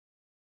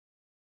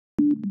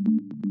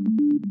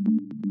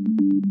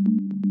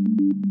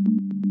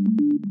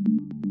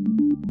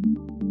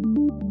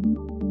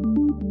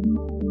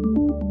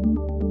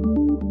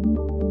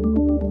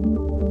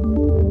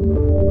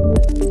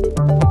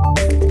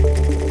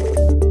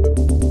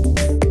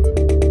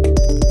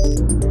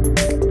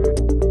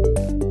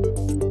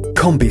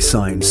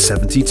KombiSIGN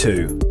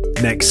 72,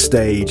 next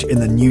stage in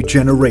the new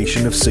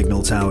generation of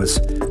signal towers.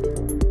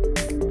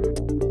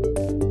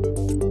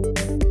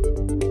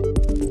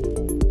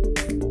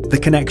 The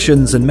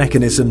connections and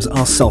mechanisms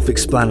are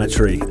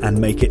self-explanatory and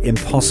make it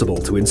impossible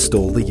to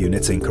install the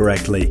units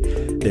incorrectly.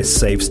 This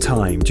saves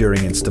time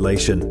during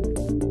installation.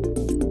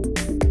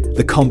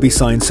 The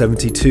KombiSIGN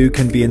 72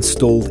 can be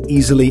installed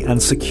easily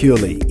and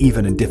securely,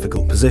 even in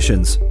difficult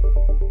positions.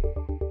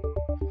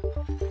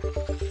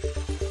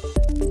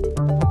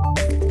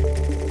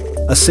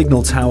 A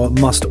signal tower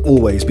must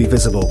always be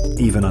visible,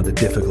 even under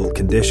difficult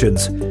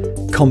conditions.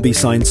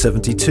 KombiSIGN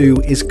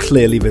 72 is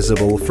clearly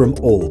visible from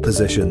all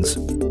positions.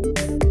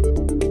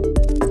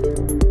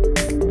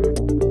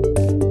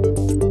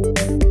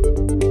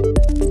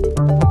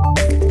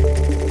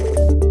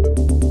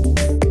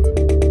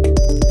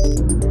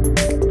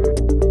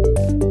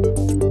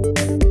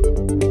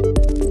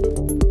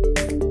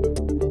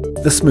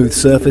 The smooth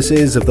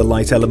surfaces of the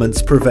light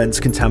elements prevents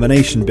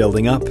contamination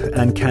building up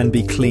and can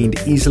be cleaned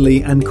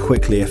easily and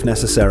quickly if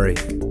necessary.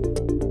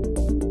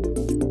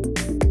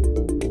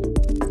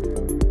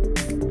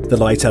 The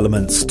light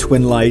elements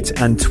Twin Light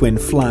and Twin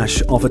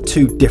Flash offer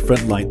two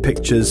different light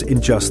pictures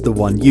in just the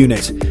one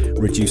unit,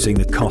 reducing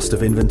the cost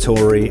of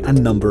inventory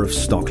and number of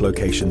stock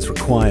locations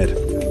required.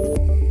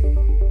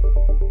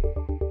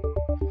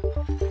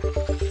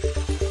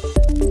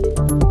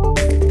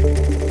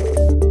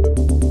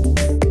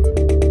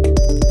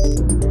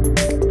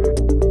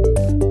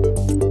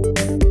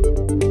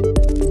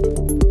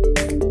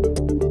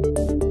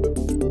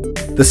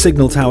 The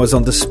signal towers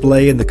on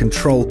display in the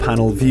control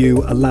panel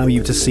view allow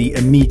you to see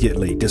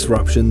immediately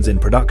disruptions in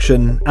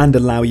production and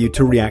allow you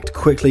to react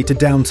quickly to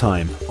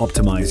downtime,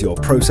 optimize your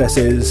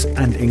processes,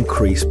 and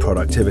increase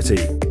productivity.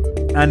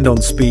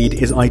 AndonSPEED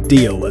is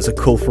ideal as a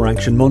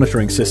call-for-action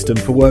monitoring system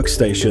for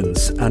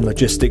workstations and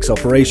logistics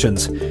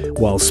operations,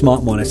 while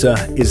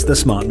SmartMONITOR is the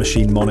smart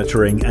machine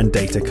monitoring and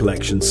data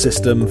collection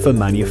system for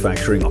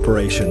manufacturing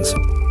operations.